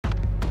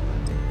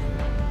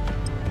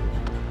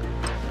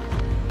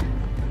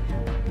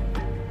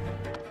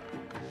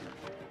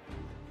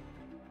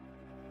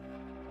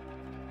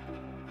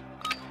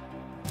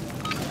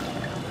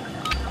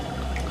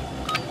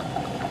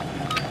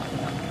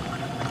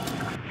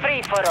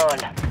free for all.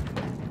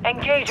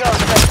 Engage all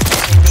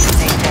threats and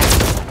eliminate them.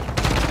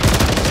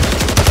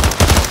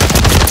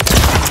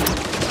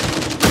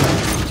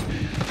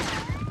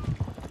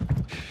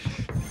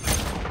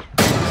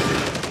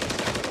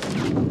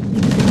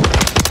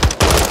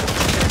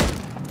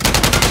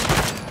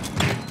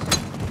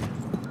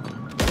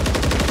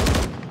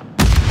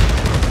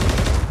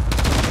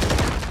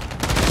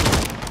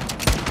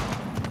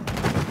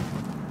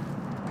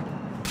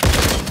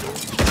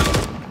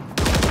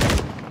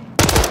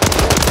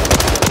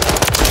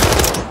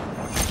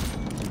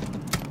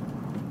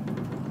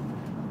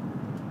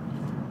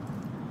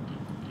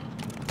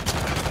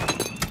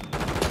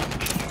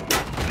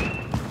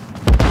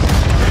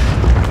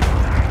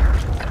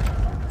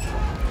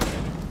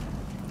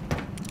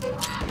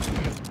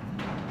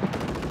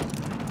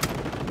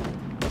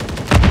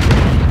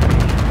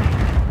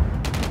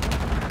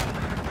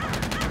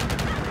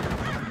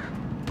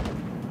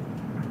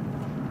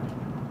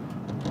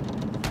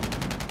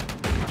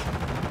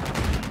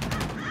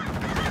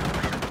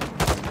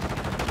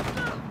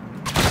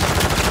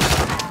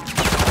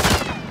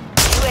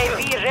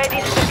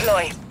 Ready to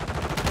deploy.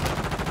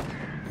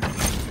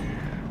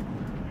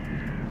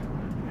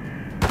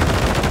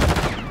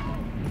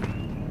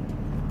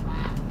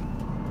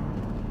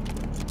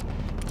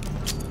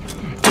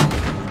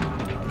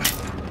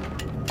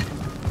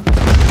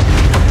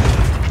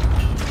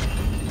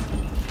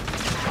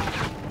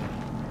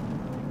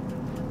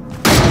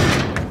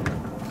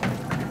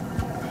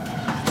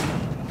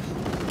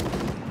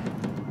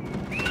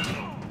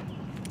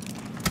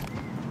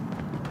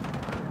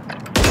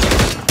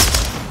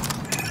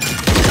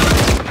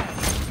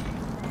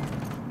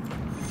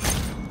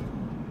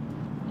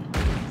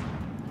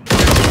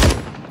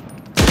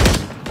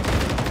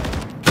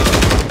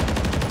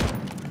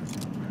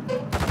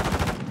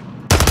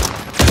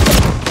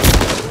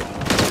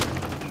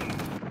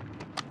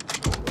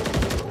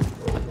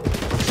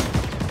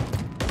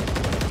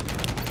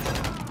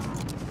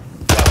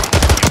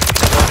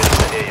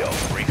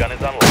 Gun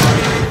is unlocked.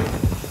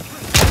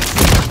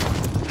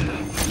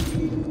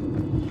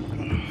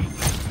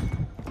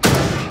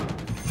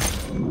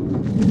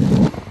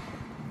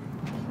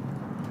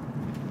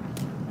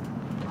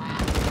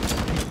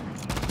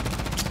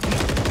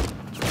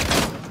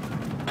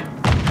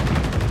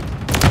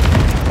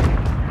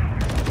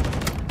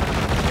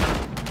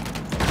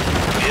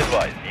 Be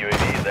advised,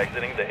 UAV is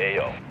exiting the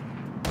AO.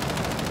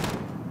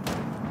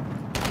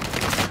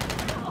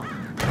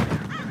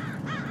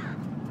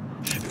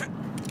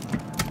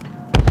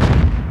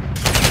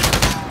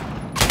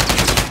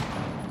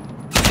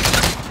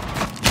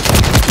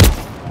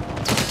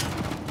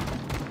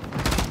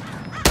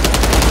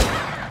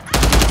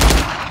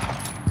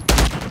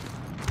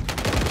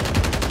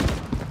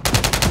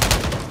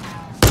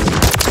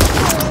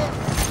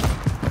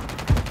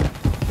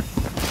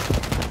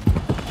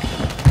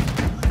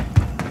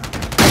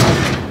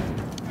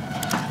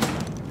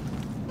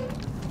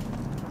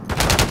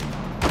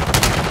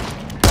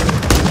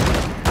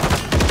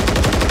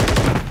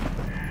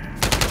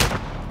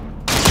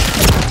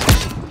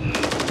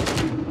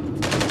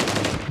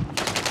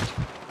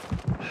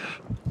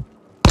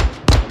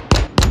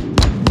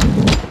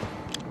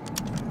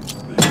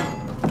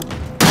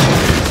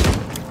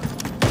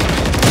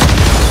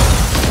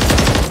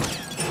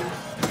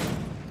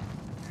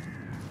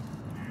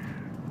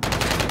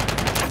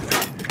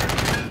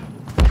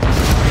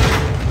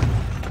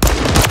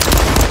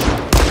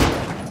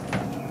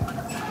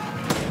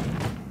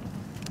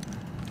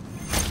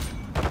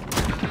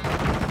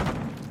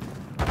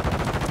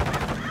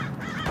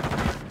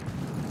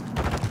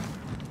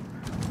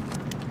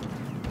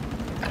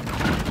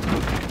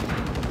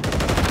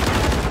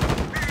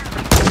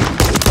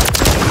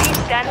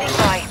 Standing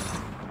by.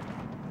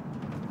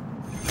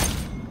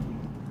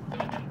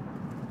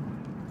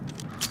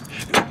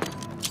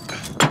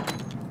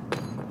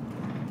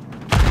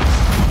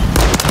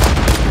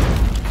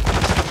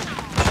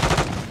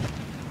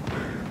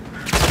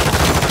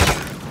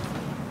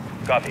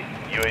 Copy.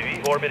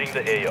 UAV orbiting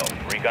the AO.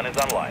 Recon is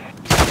online.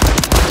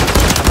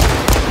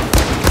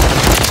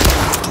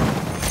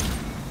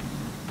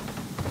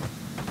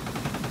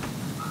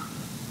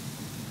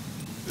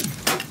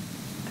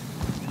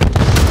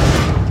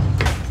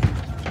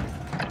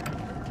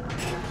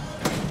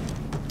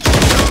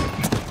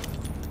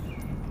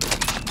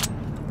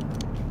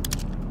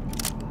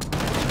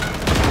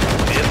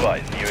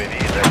 UAV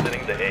is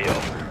exiting the AO.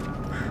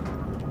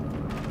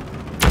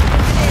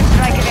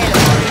 Strike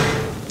available.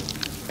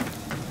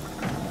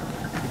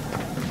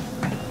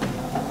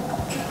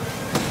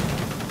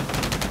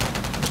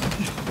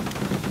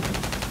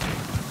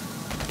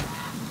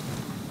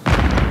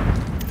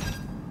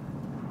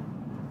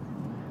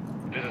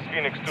 This is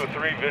Phoenix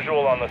 2-3,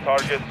 visual on the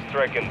target,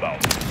 strike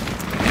inbound.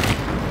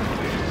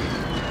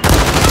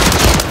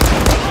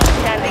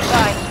 Standing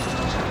by.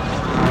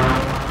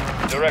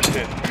 Direct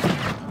hit.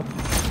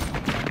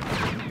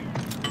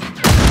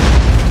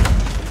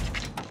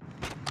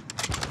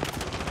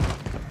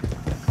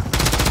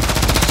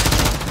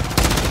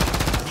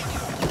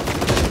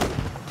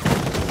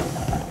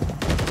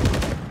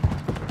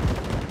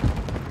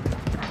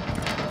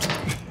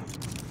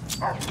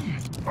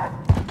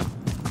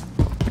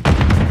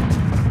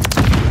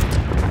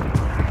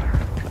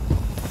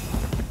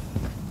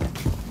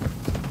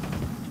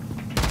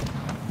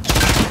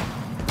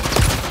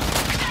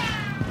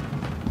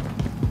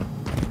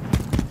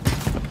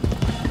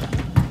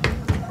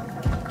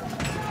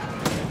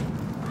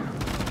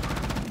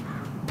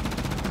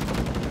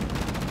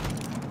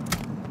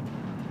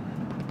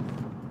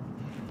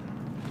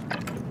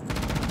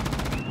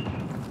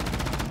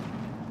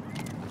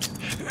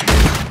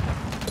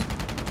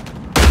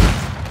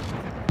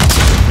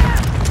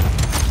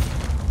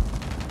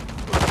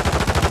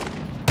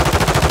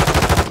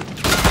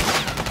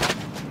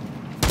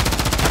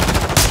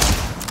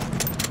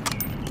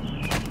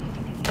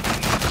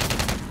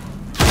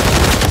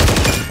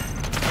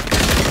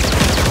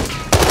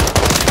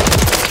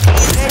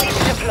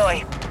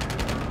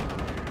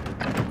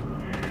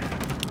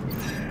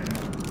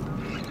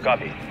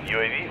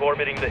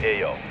 orbiting the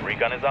AO.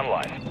 Recon is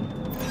online.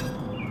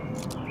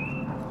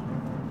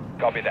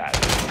 Copy that.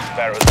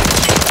 Sparrow 6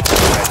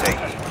 SAE.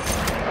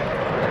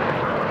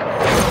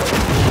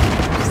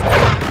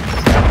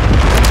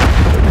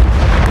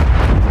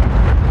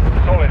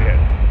 Solid hit.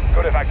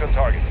 Good effect on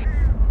target.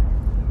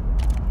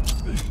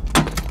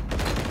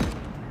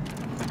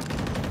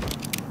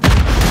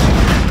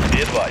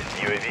 Be advised,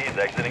 UAV is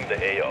exiting the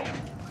AO.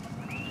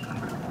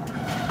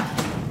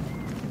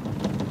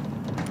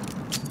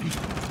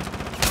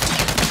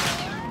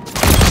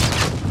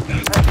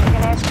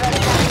 Precision airstrike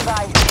standing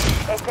by.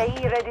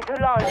 SAE ready to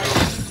launch.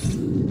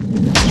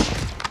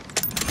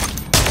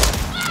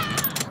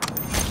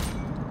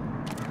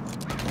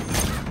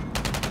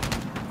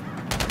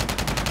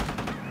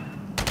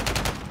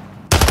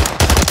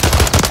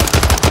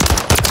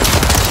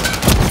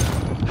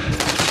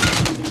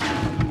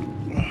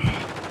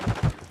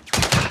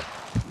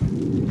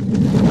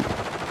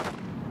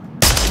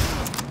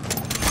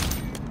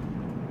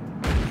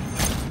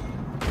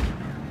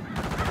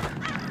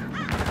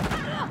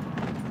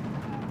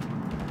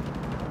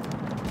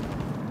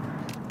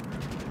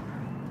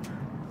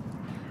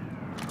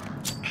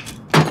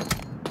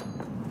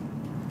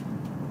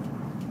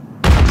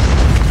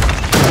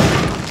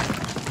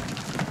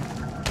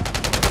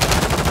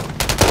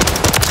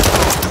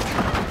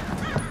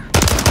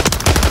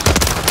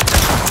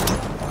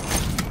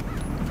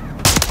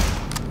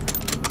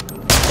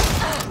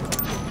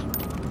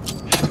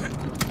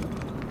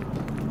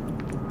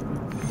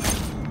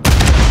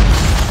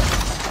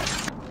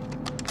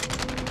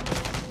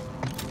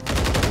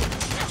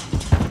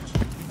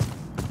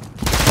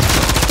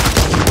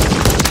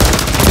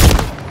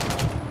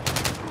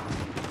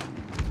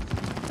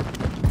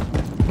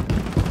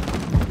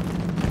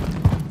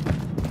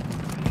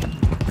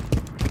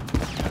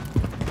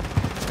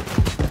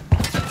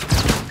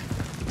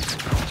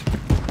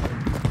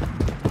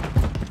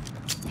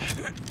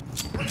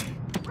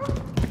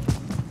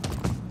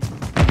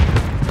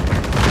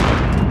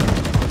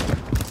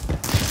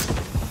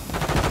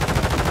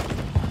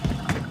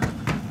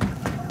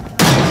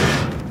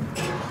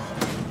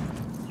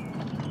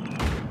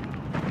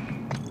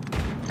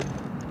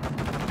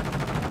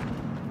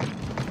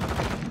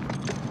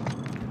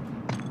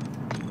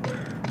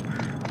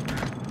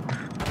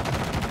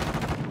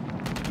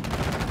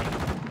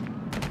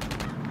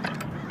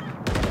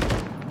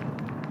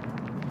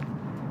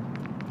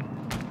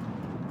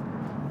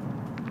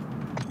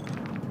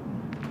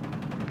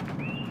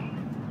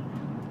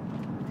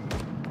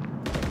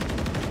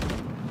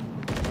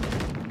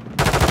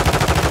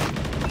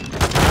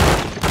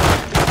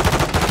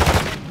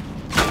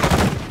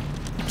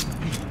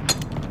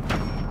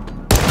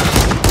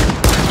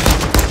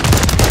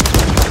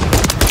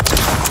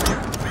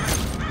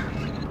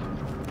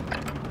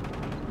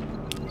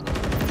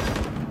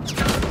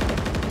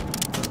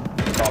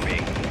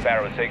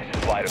 Sparrow 6,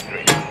 flight of 3.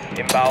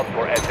 Inbound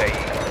for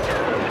SAE.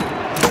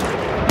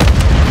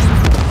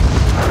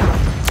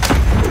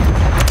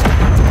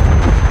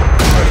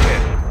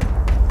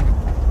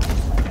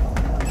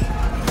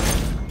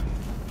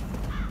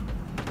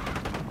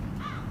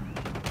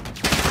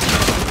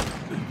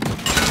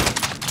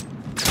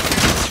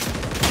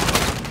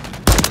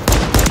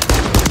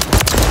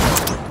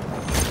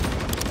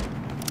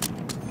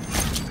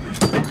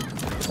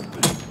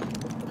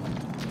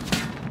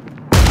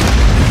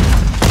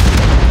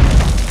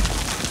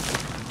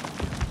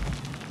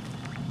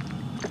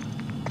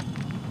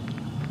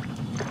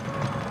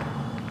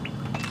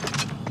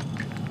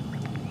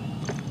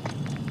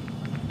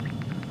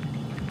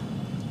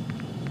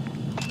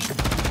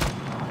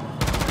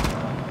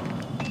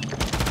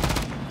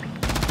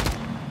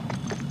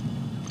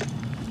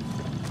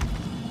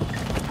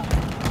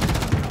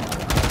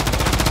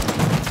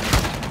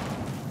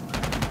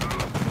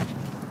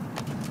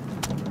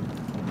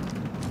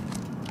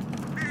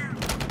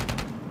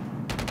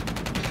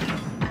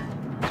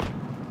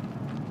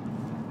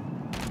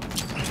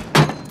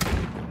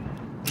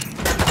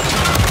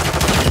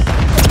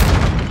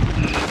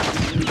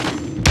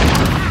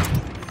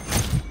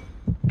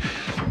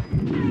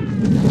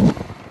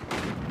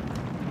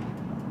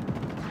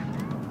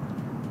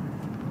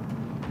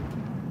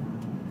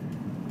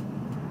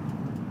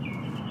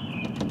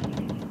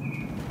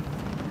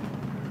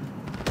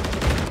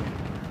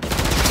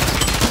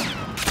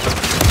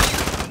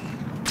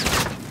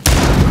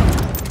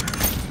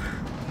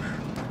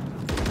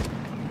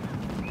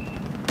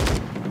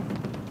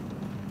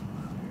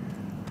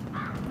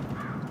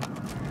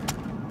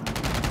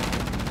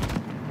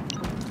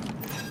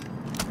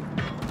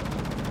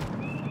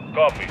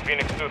 Copy.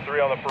 Phoenix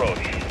 2-3 on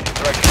approach.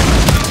 Direction.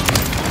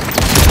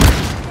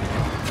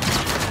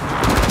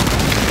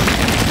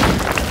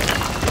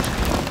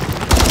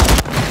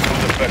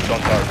 Good effect on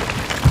target.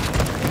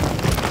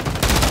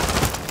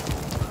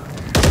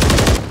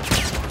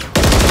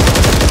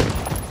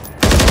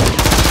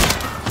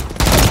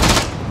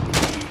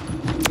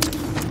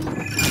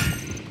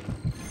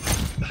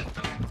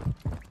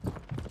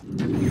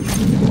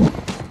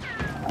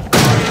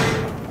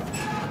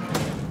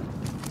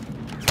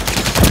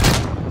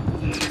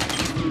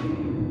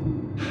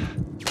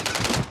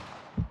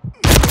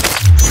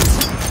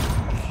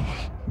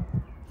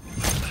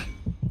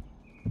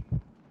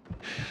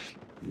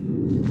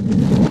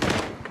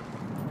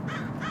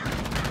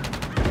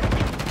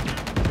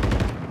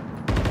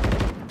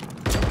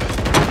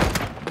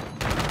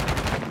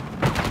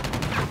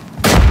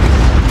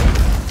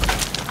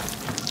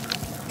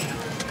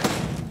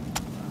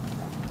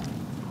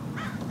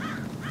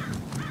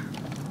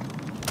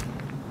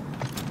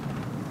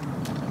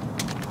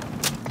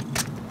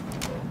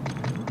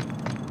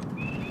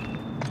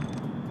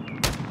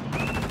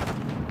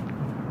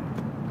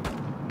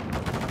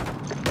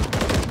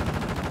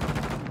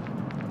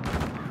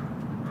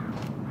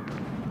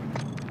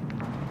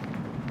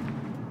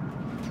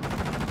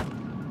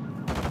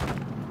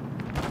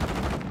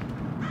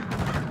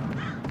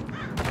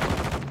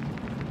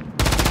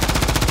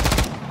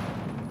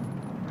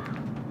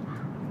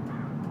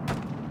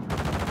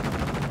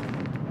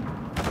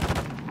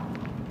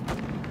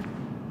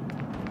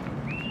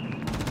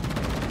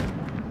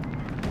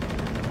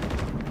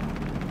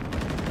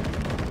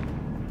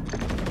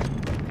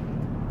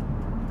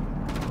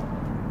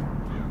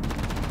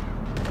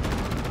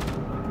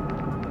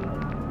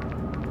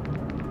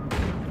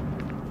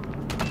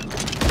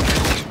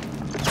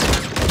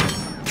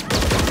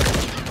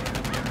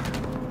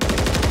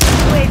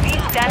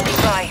 standing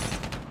by.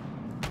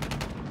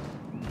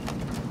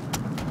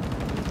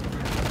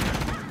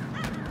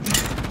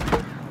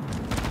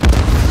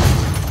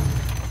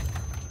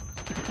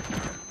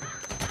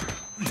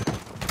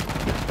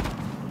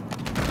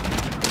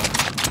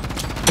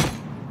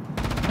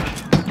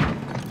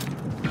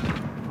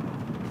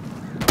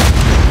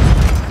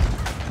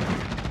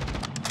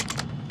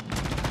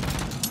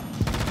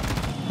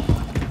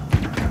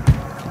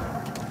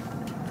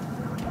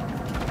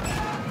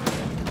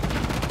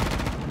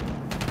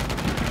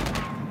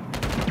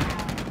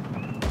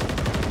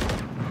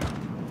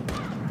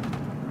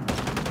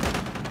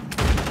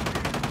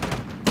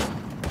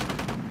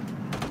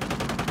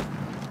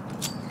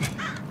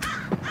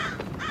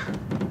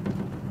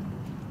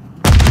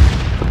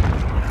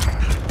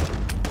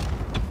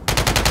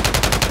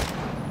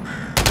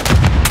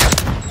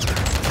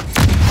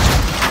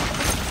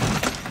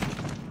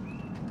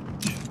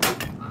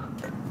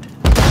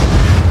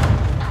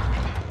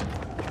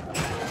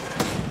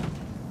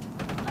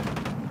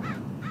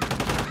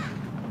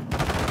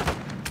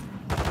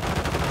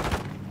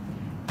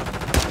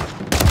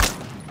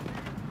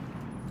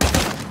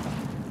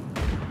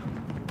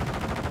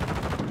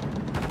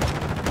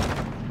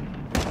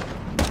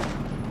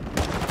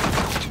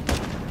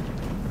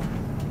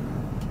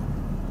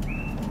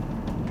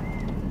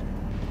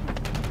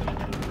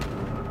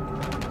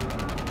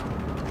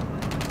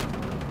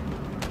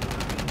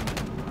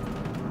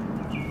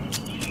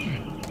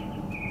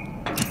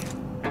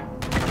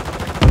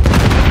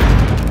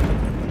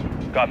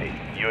 Copy.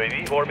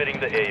 UAV orbiting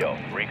the AO.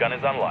 Recon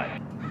is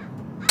online.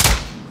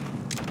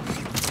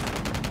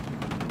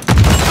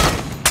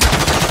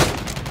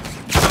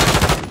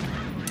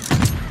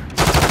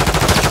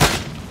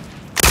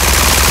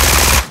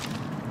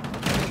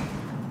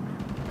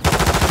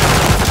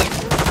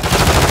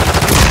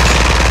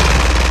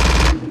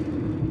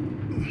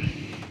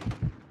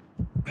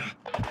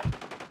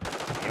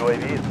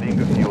 UAV is being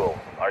refueled.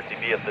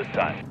 RTB at this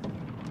time.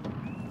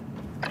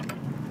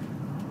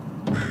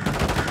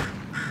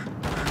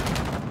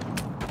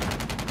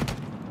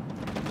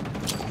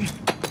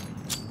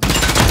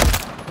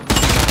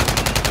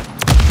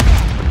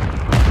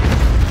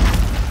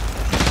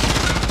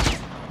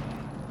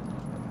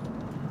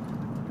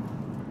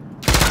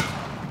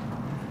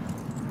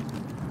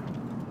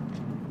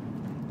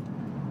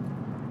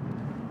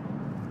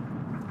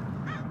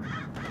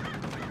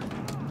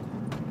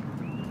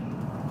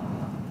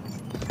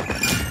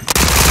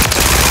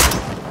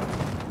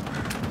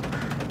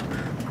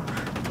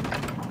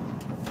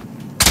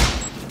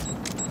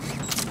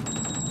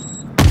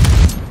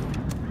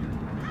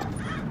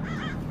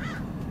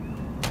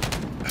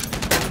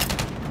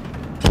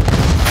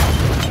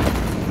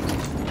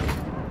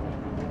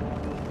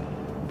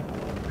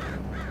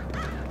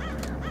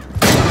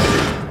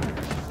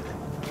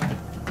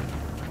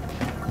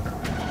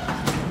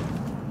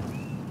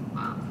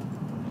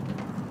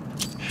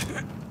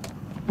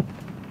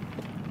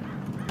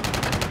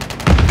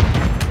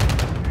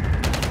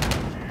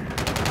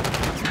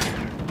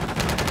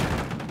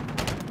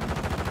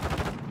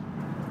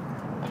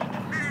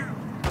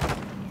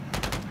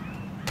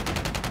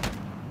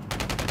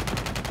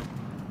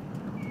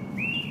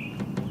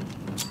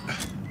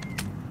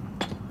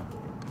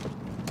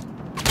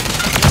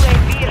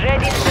 UAV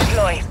ready to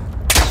deploy.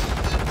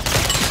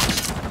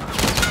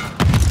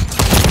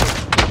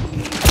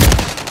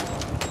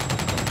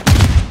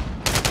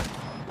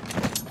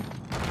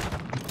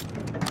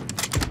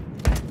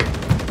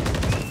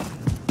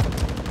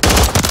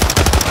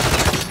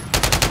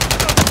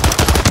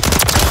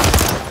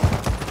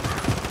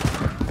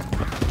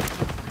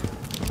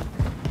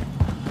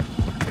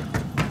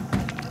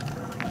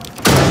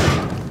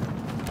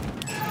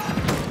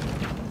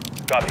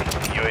 Copy.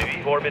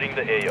 UAV orbiting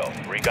the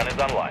AO. Recon is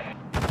online.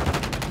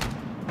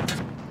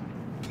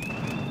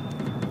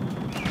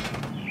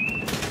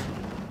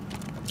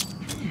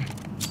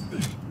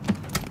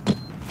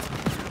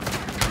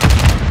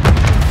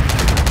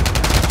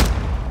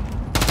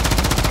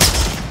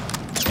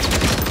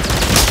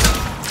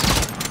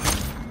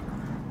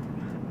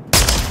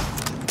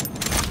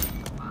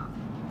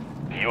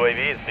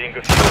 UAV is being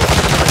refueled.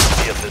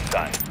 RTB at this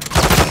time.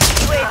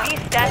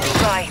 UAV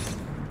standing by.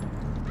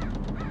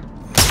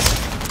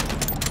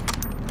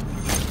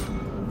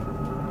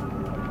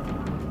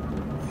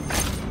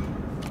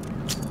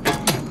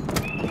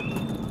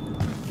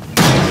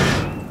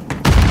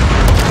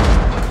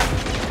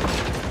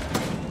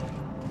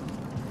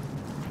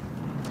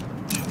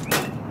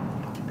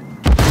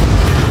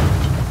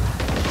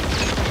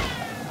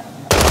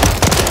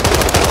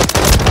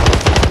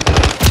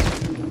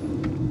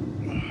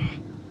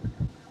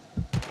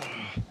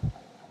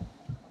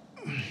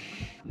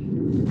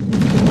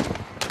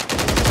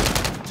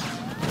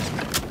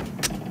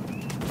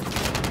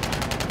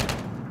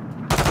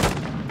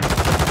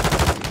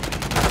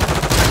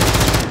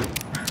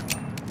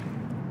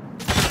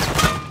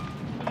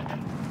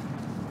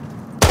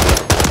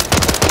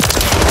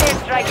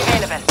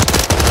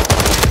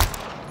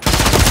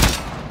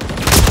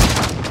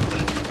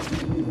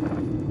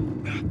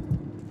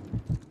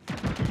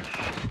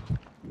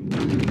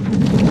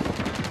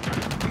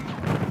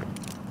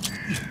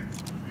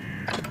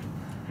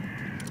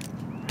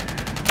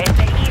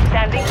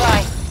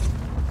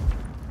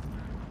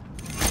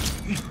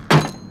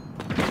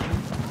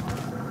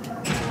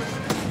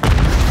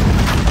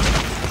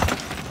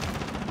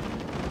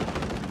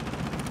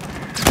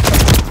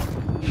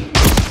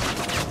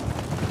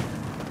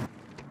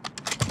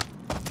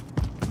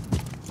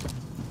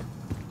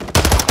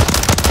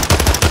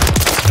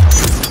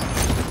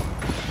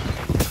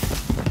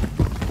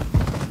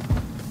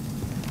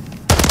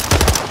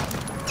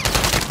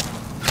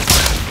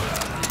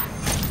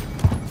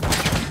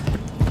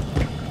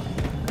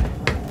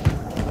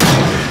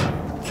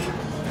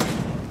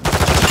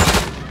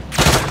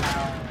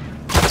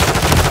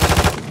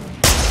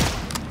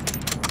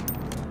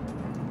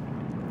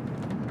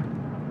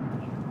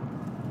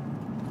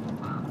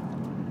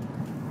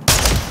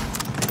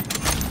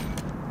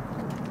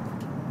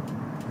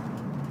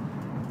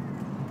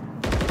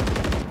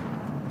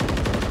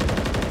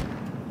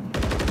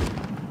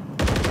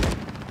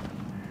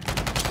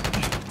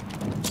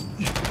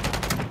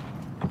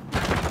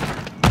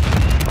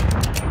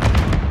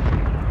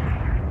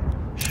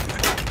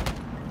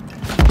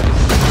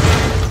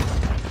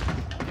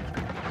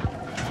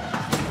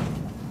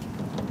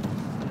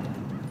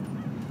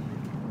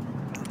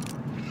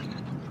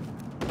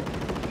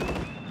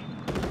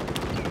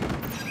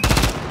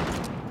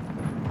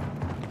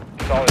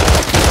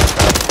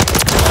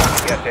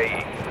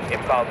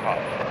 inbound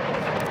house.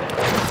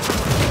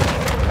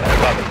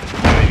 Copy.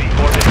 UAV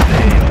orbiting the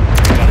AO.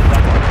 Got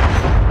someone.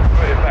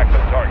 Good effect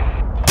on target.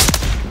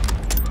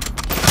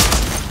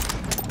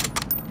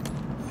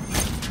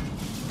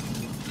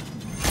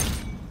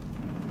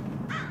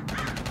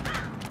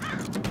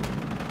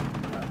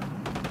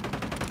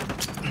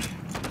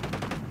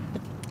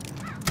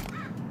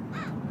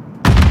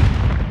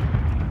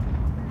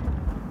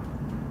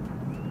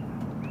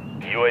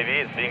 UAV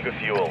is being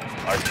refueled.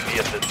 RTB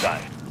at this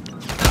time.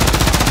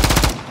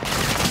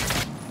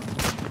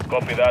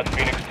 Copy that.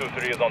 Phoenix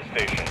 2-3 is on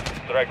station.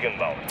 Strike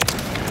inbound.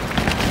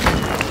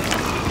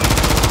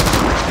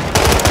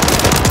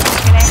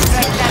 Connect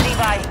strike standing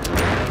by.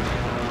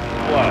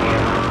 Flash.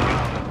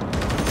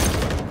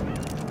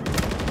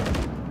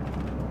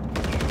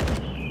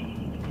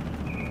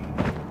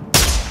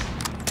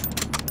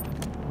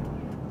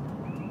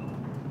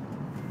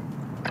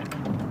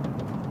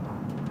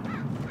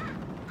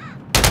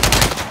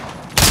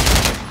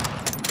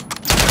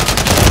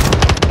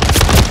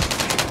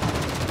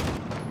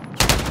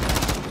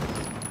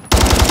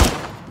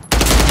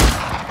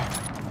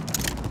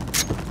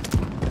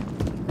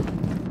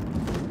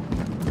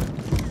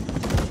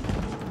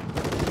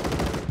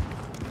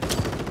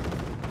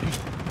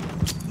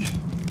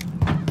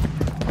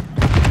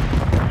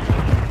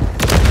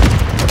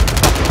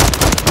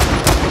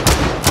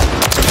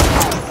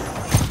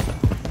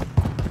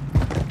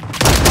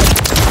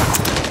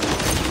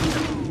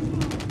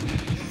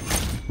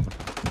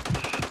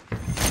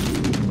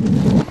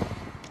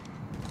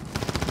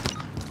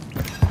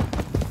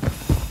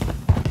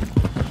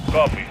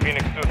 Copy.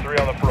 Phoenix 2-3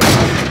 on the approach.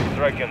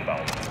 Strike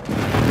inbound.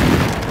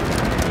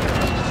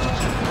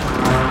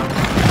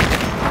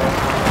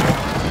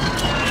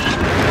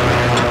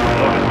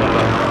 Focus on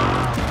that front.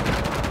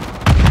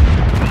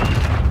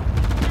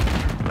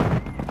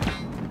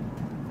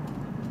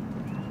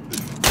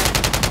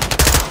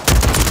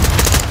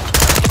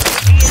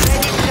 Be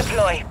ready to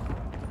deploy.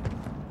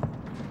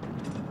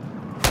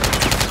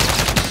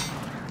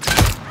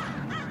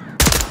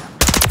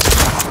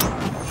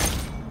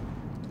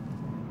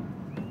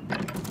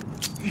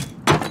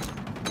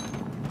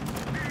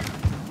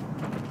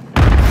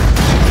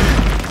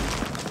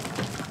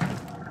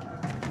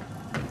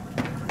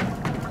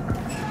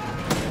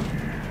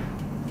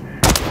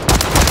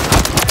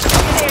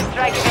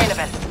 Strike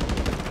available.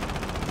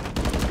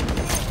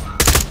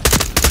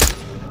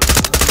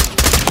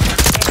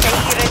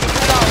 SAE ready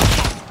to launch.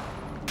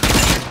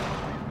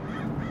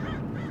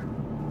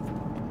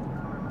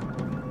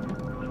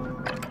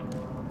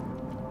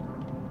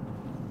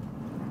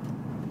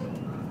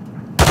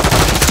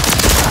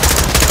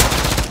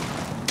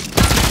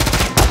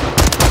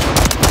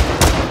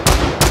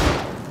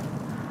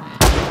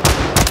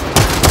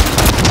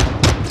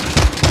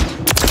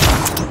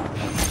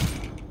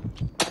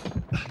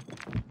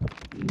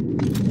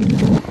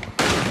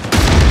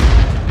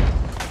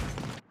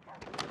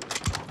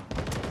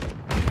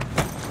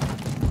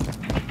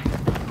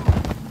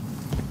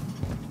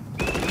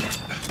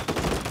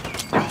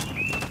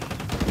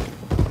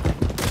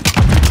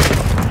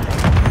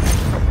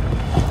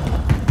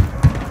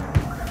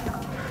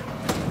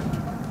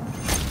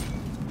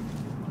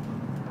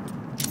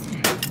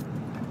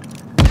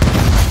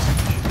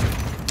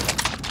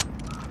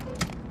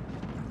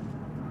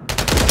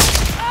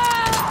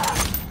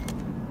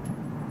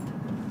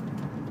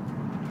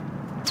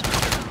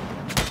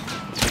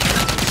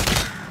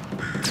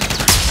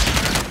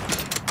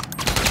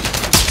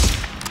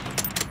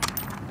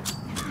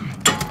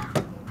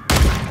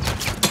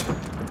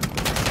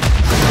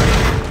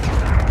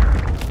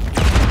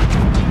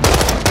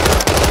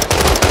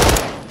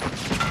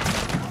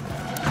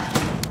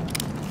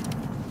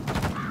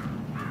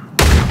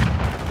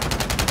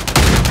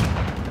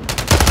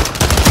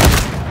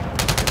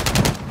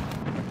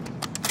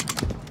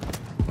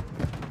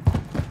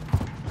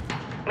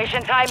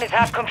 Mission time is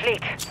half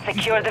complete.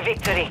 Secure the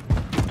victory.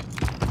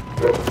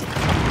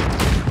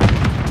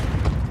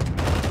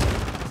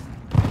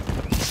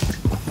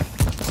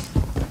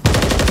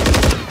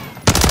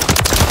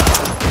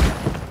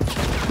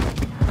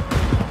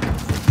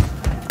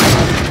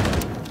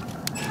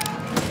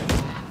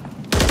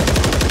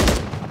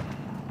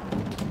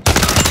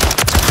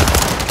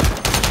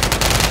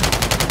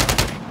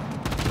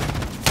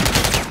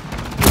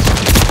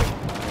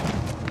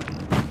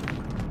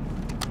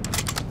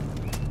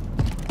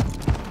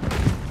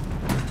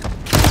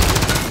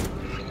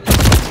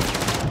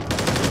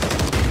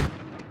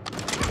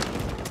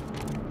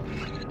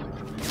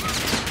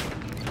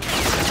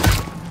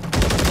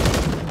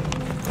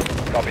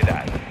 Copy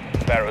that.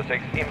 Sparrow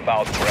 6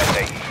 inbound for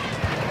SAE.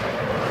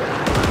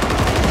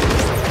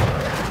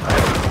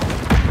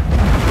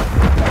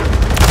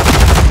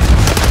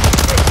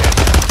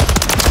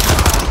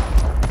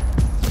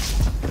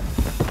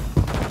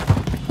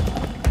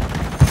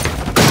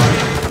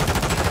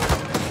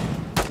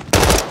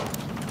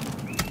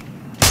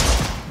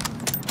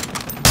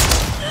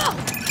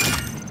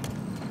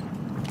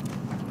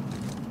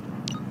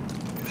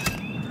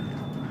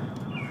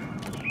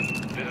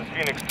 This is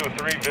Phoenix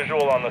 2-3.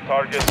 visual on the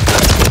target.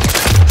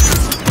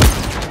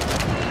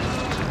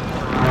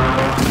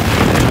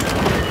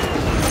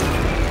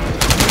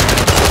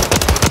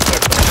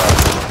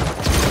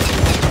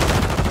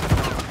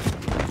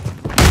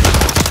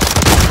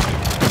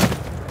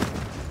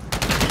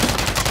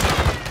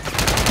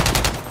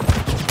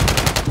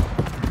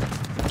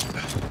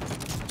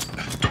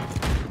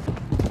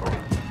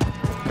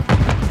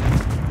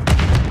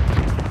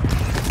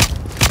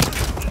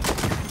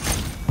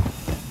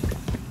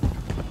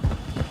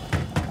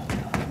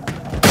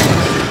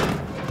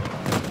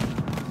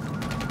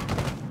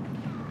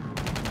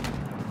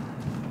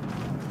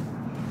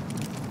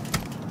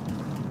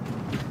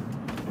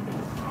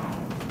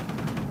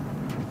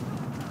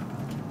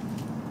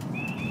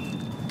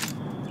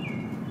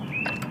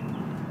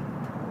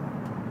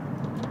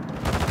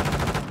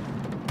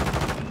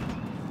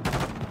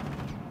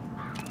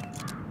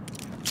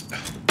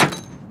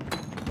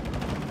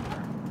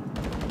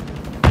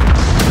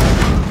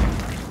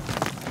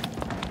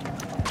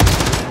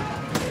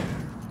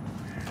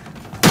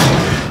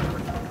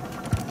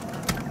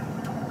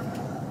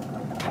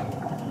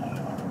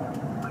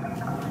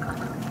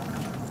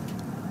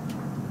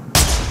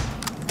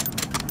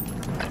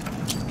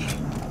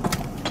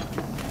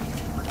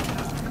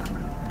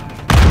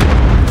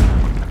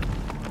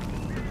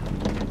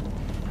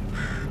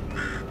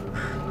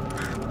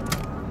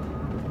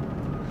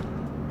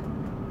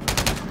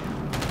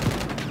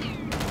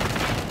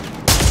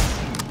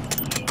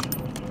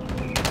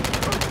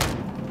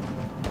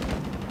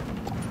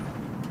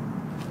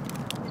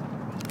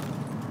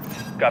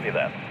 Copy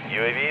that.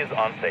 UAV is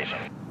on station.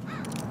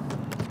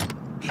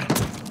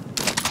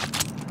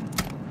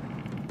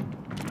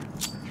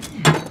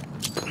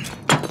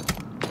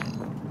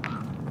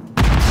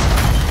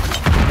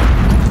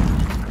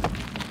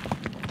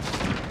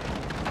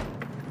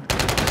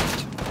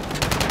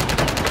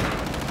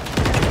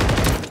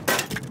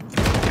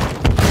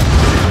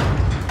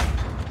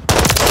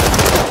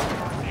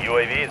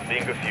 UAV is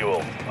being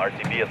refueled.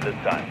 RTB at this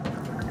time.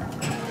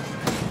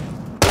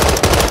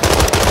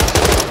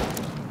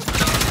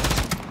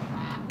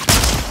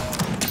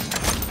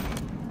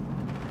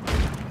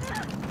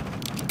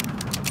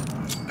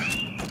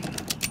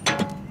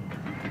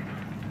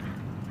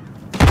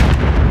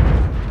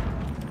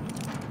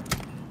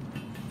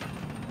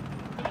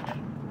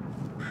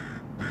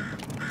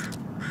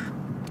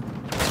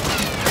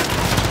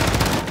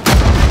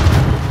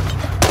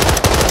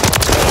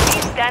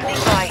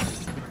 Standing by.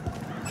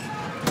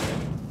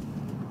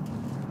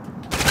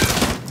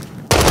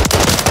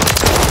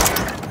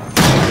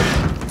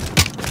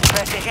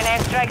 Precision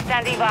airstrike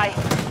standing by.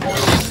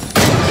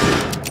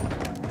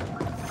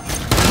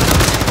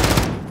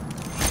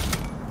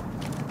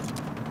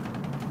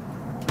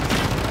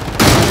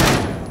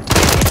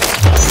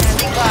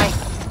 Standing by.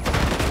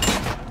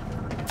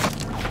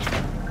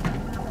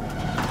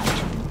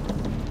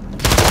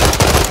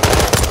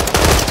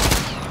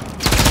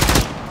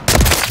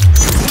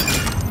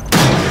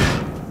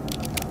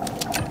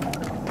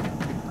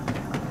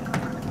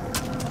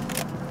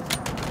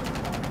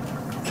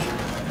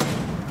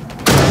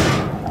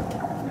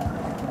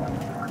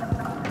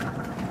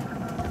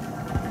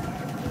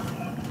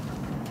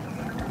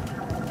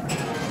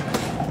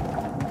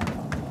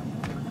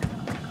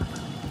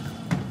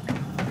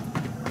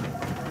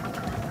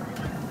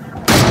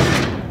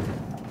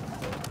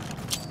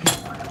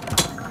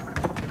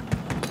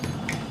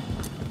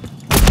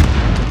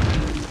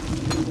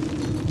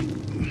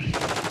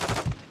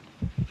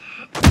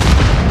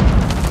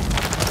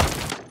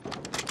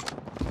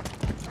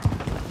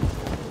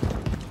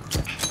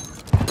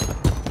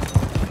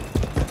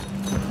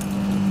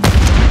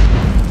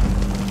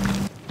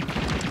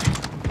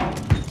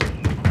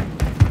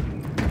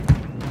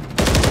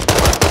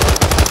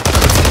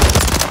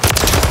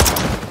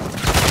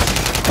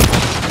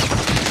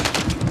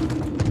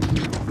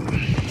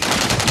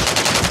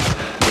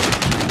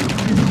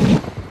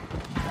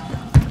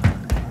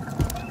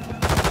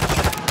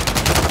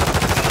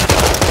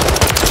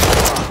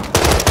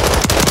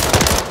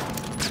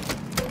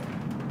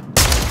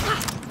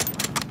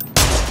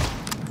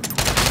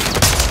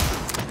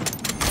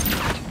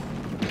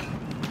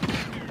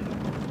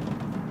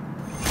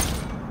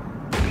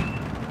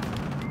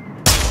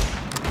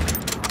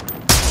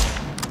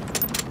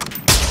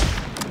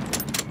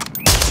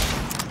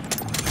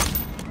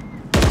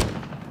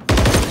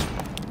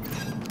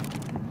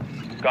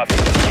 Copy.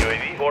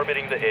 UAV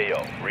orbiting the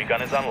AO.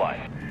 Recon is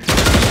online.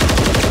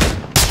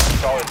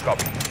 Solid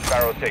copy.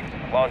 Sparrow 6,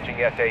 launching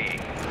SAE.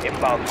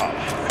 Inbound hop.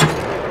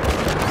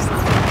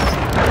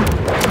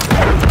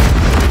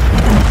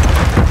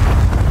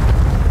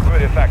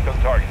 Good effect on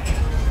target.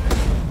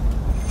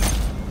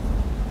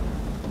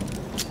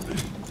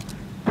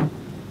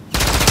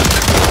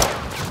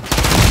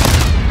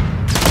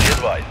 Be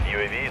advised,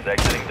 UAV is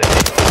exiting the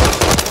AO.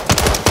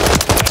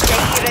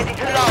 SAE ready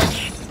to launch.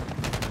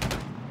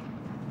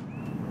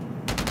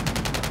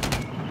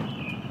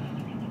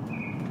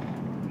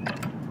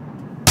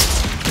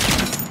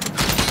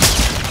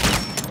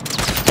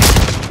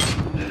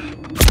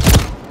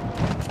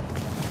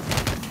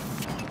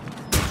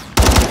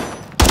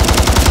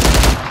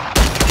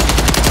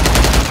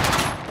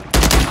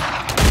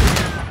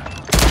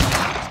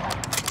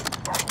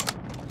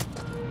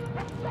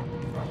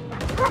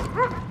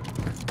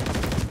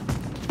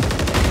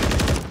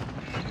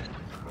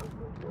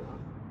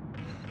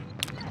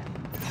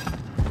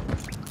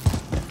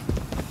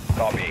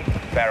 Copy.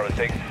 Sparrow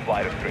 6,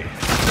 flight of 3.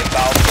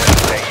 Inbound for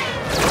SAE.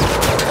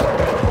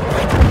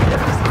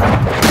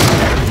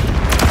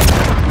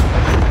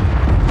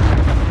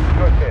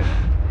 Good hit.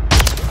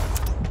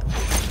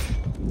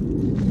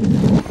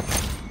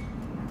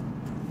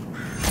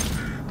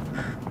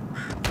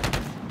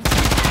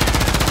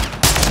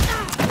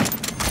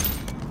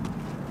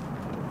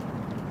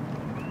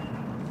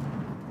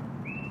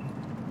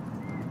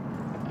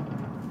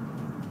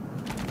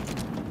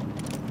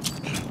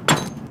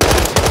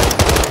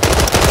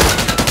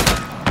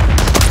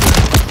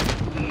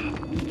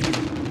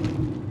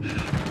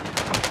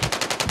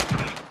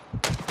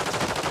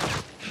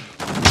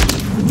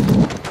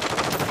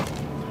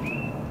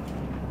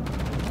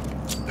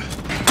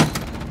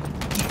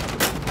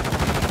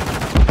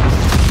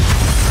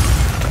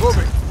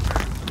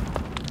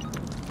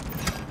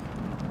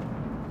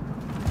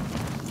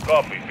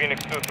 Copy. Phoenix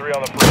 2-3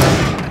 on the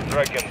perimeter.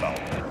 Strike inbound.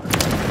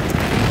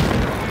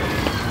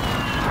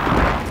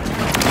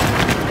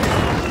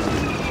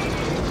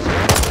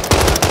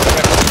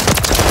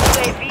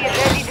 UAV is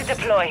ready to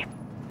deploy.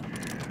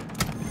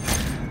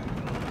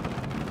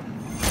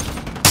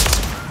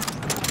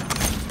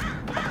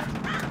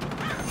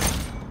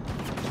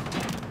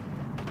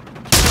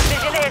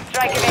 Precision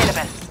airstrike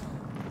available.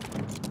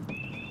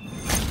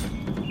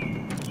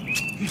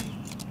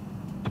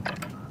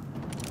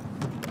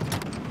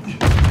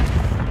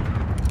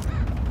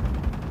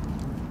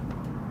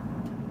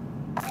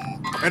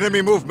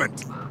 Enemy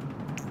movement.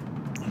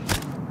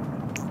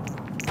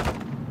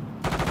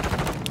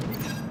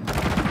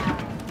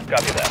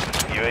 Copy that.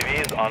 UAV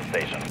is on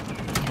station.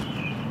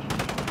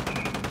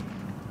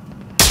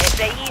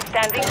 SAE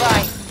standing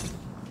by.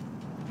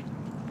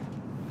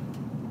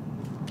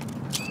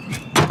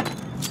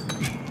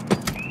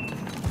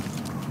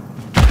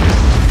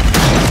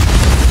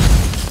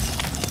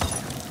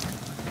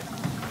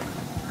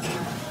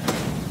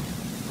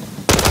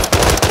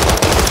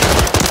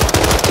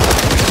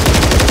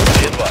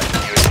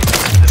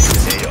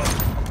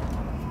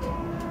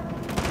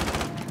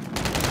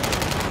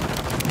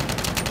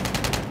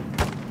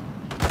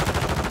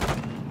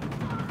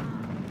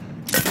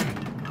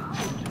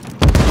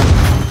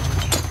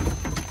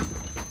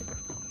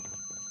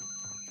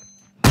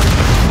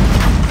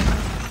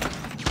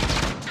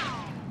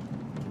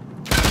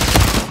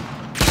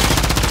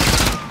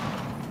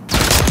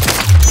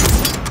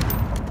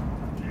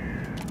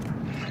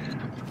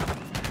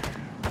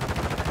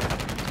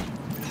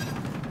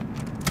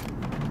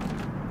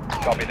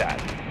 Copy that.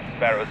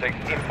 Sparrow 6,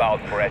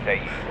 inbound for SAE.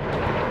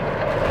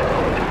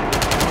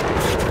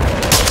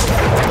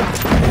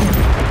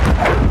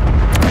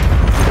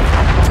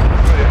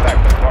 Good effect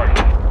on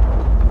target.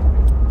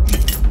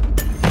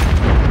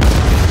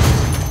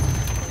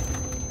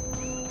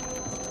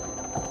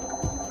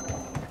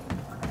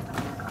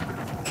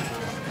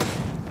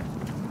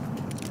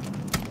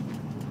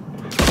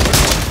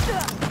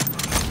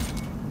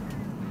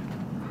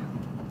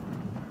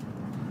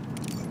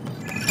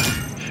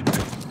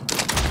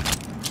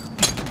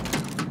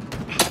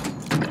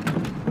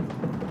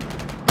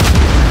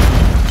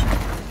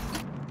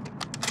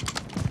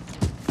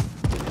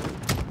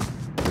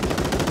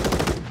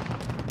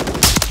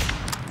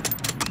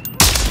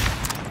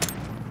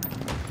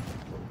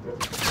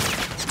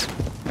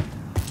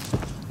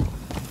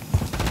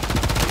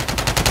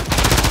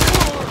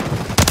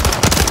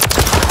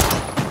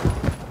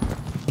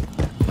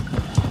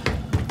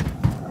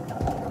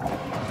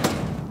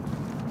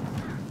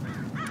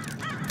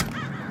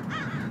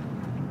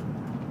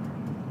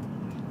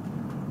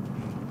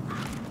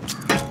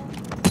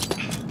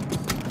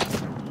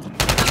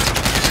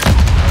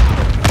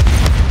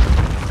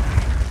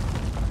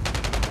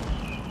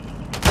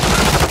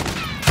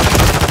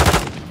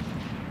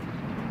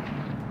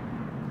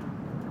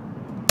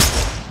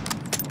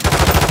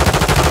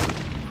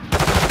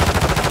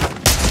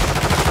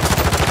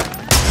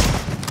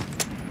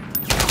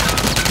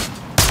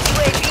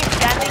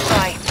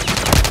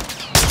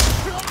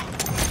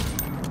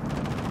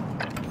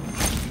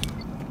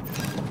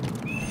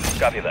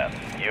 Copy that.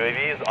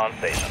 UAV is on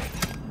station.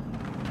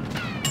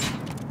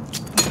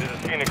 This is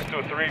Phoenix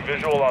 2-3,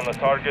 visual on the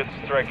target,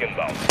 strike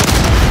inbound.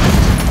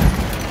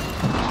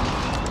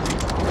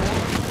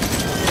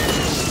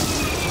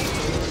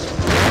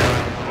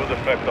 Good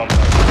effect on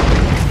target.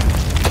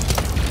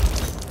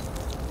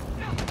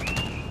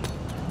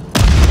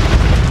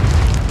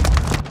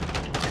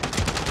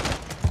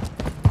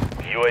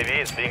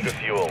 UAV is being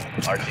refueled.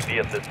 RTB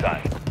at this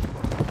time.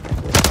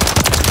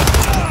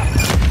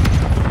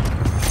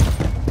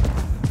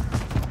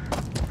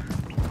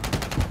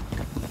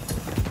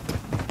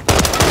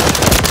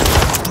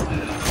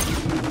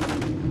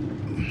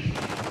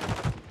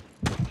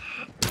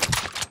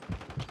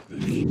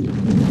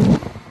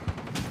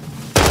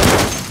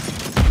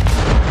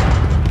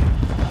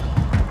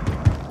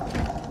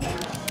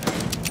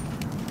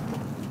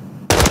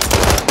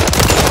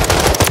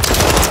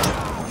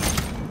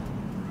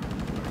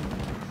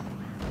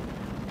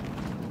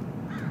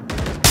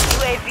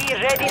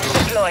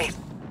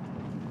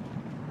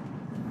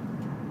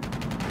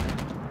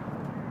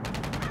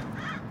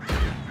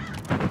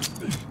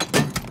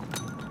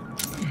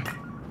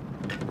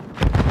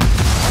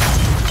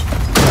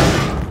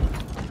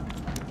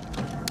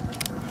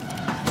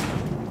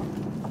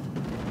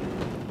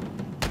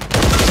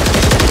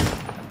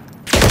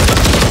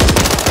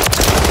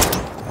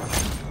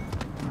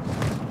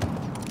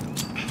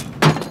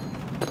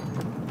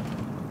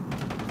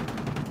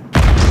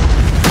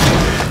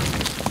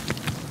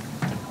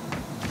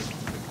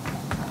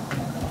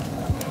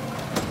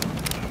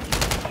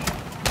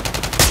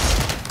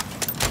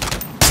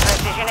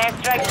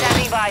 airstrike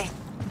standing by.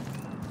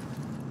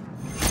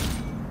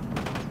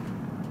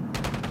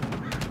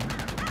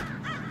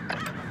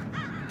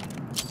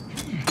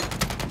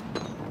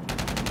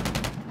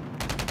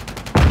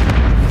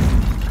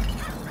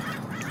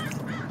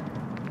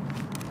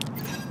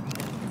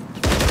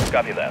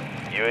 Copy that.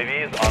 UAV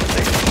is on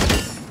station.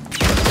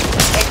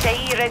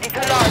 SAE ready to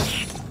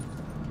launch.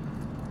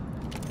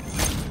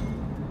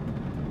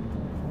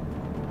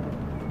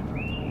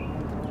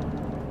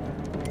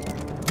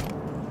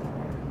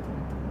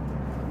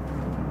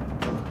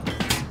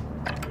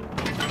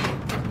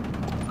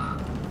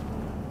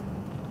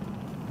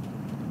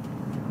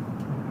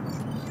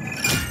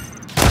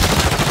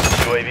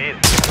 UAV is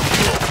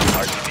fuel.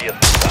 RTB at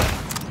this time.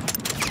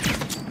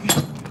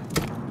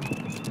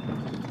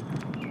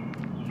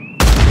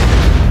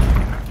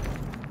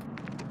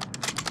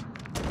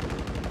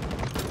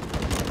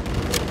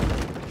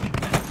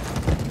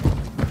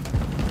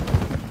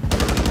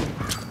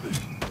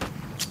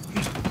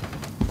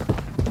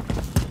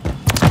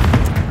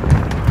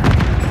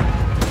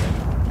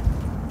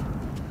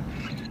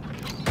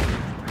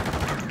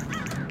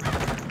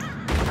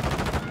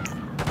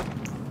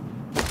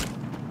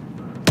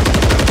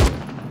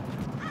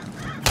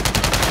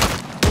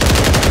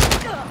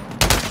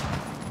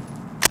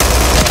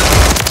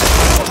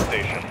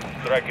 Station.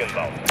 Strike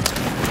inbound.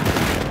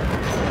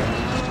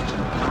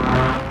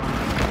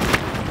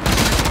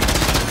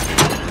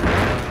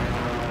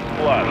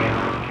 Flash.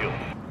 Kill.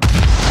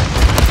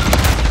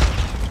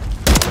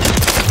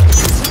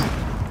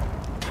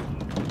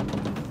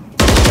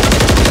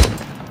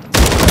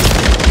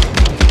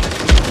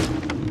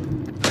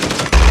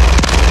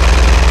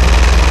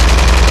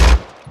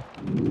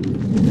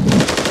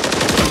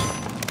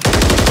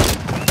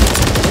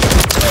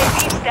 UAV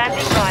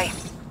standing by.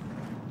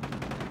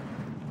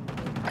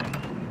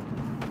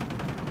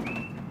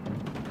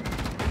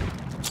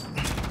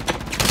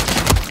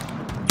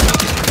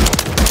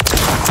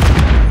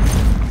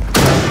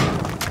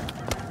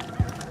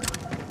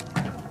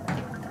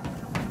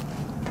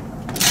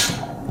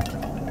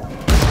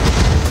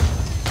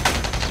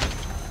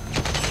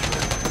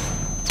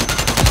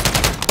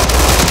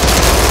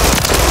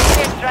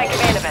 Airstrike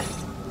available.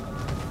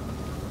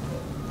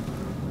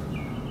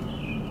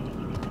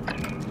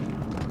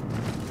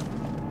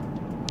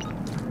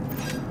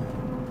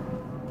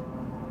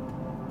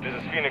 This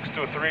is Phoenix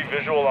 2-3.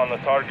 Visual on the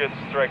target.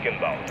 Strike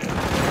inbound.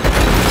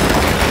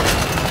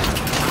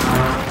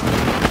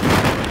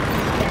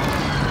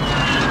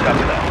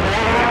 Copy that.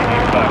 UAV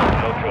back.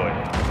 No choice.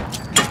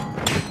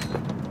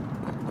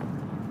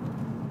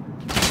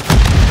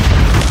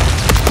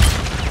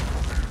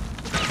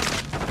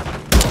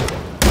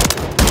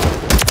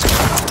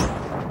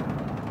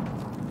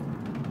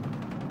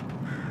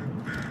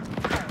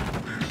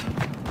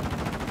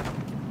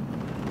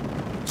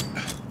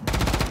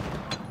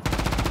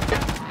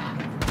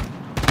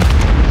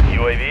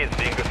 UAV is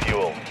being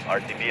refueled.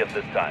 RTB at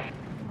this time.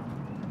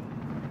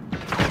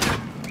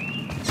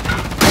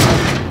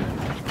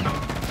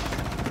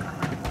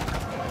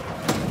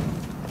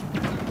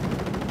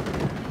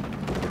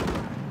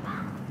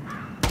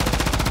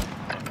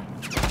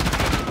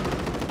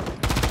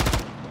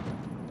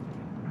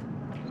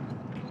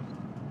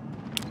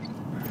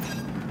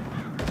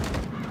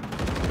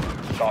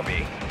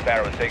 Copy.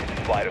 Baron 6,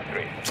 flight of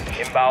 3.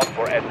 Inbound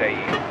for SAE.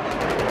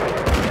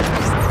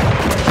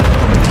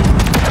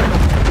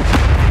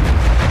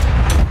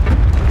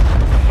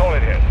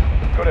 Solid hit.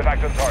 Good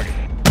effect on target.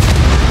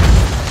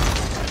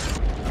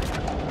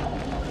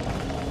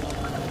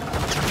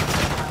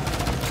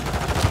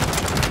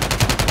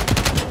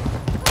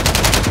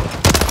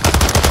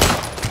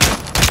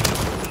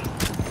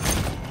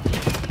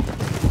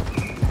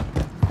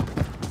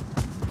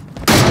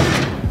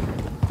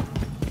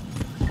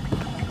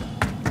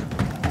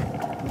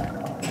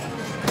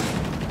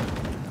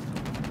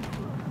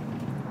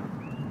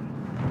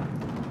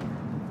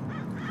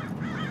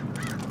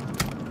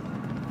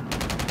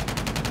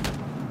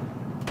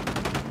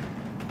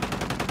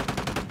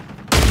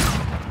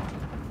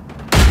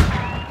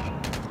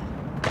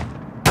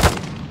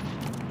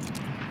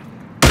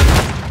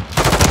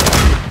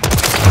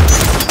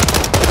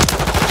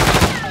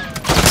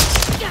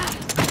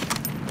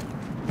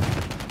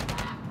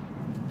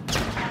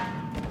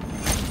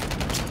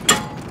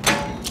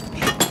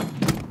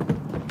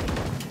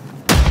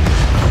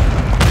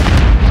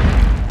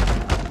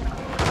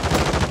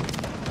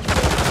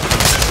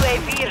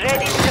 UAV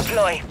ready to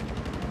deploy.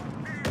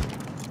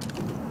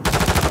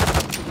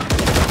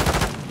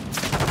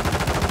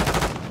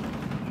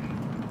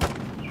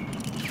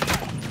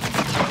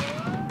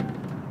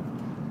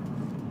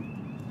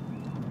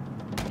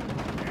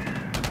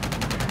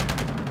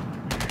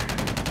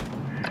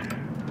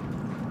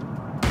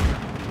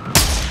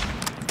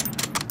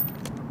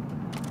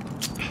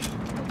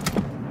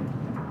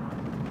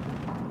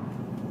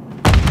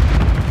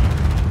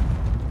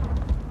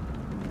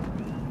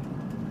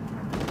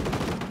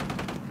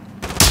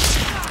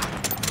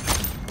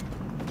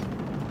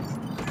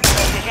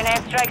 Precision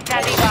airstrike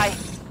standing by.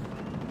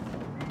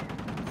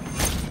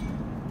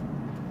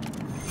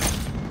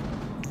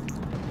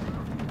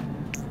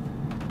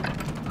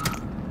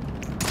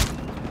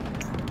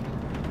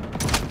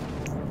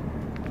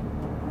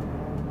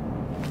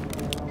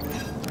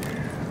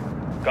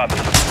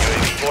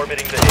 UAV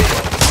orbiting the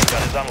AO.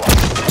 Gun is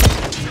unlocked.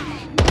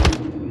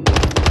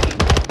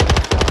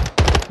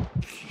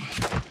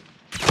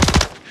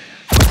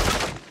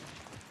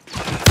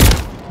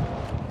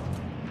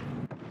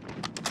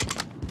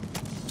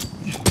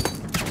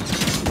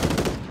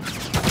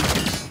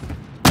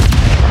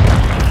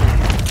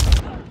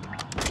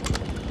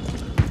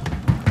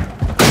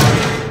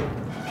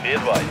 Be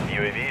advised,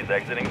 UAV is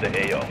exiting the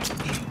AO.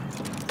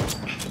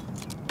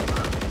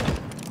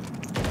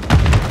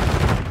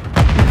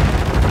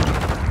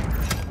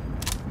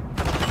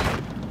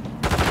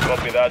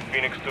 Copy that.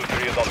 Phoenix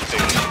 2-3 is on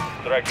station.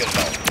 Strike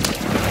inbound.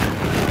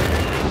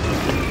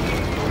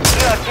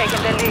 You are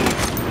taking the lead.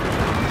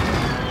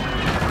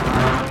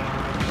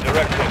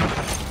 Direct hit.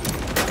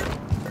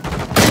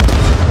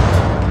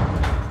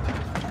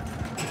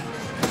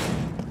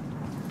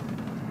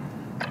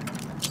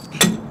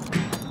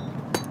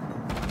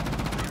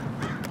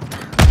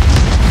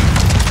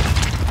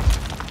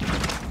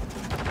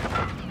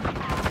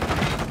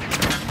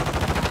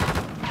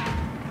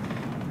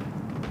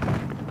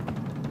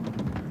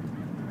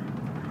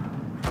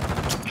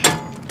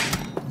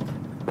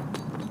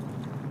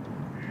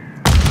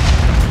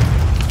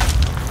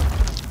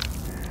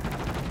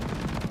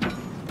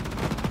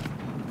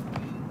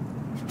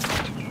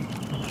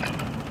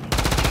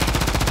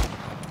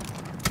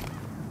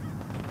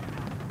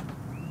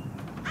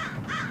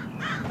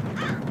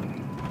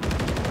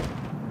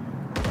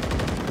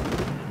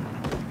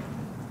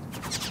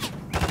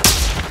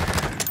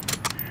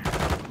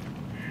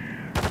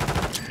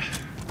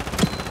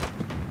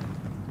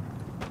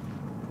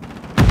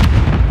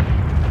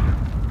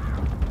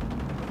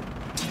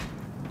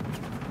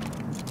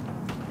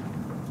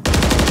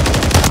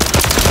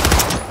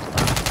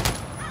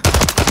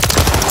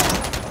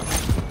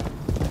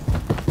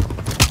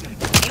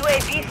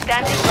 UAV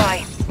standing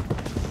by.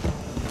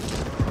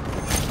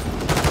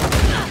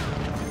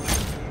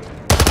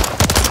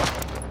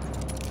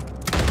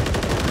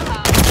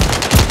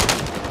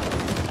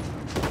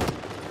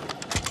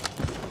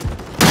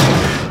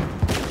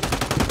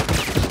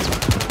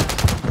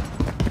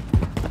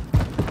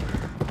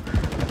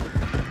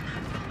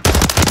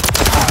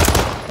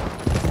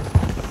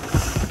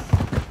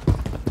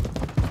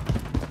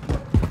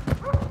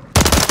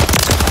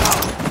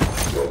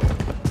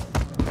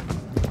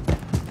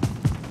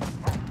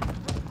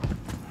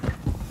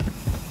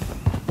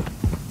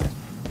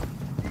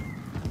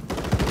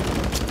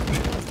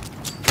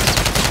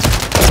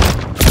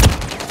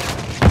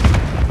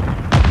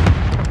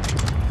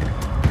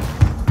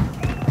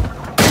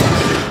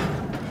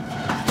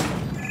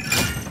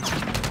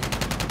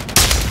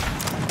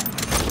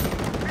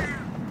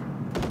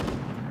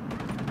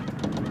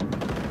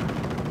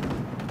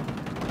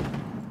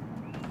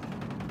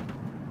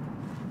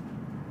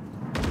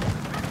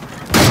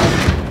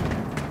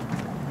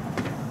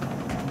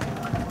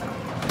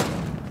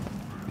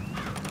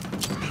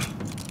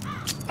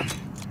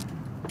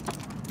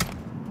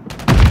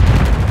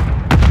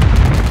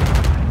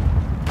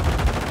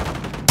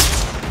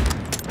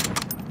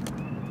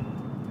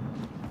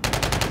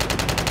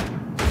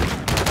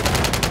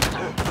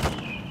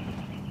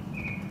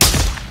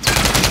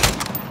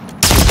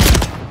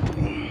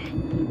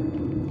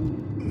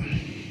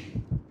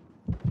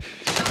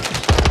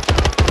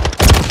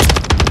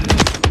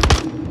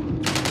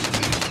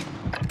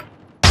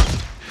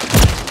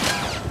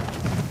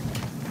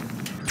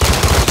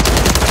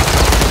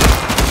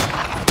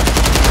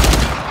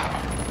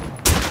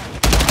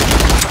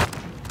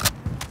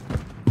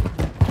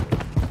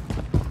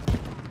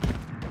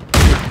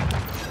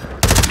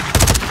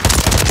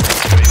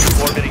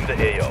 Orbiting the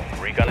AO.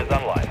 Recon is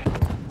online.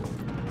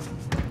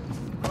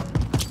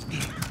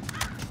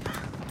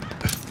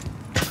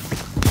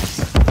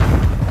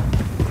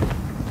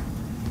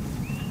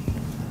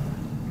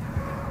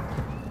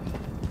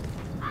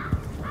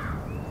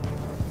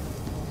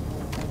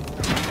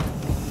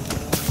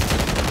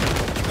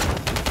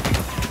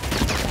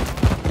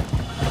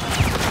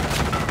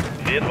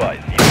 Be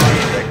advised, UAV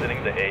is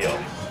exiting the AO.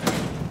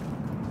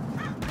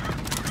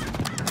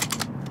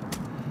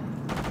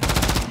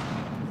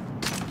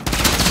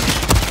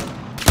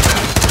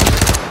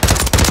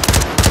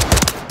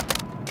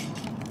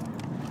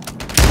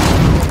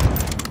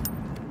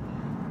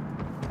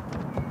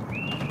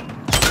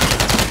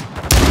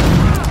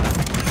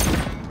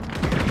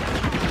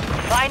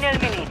 Final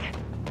minute.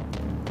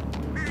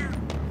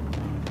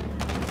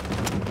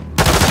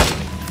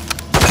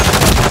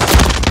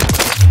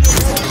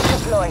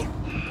 Deploy.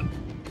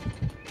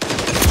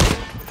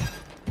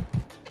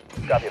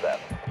 Copy that.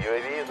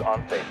 UAV is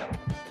on station.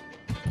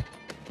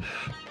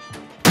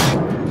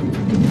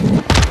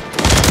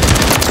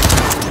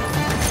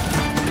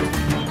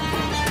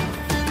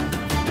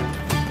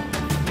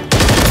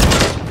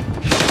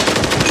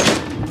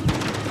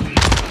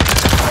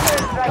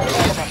 Strike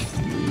enemy.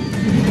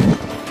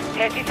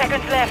 30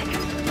 seconds left.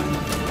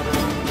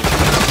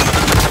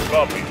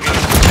 Copy.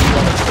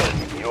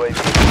 UAV.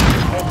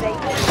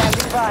 SAE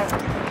standing by.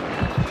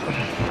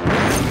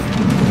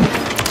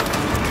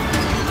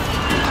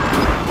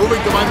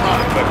 Moving to my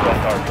mark. Effect on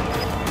target.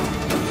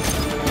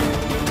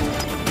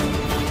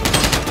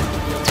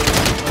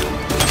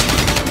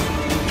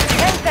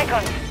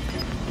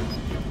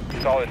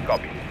 Solid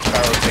copy.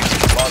 Sparrow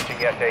 6 launching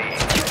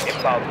SAE.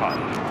 Inbound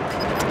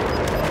hot.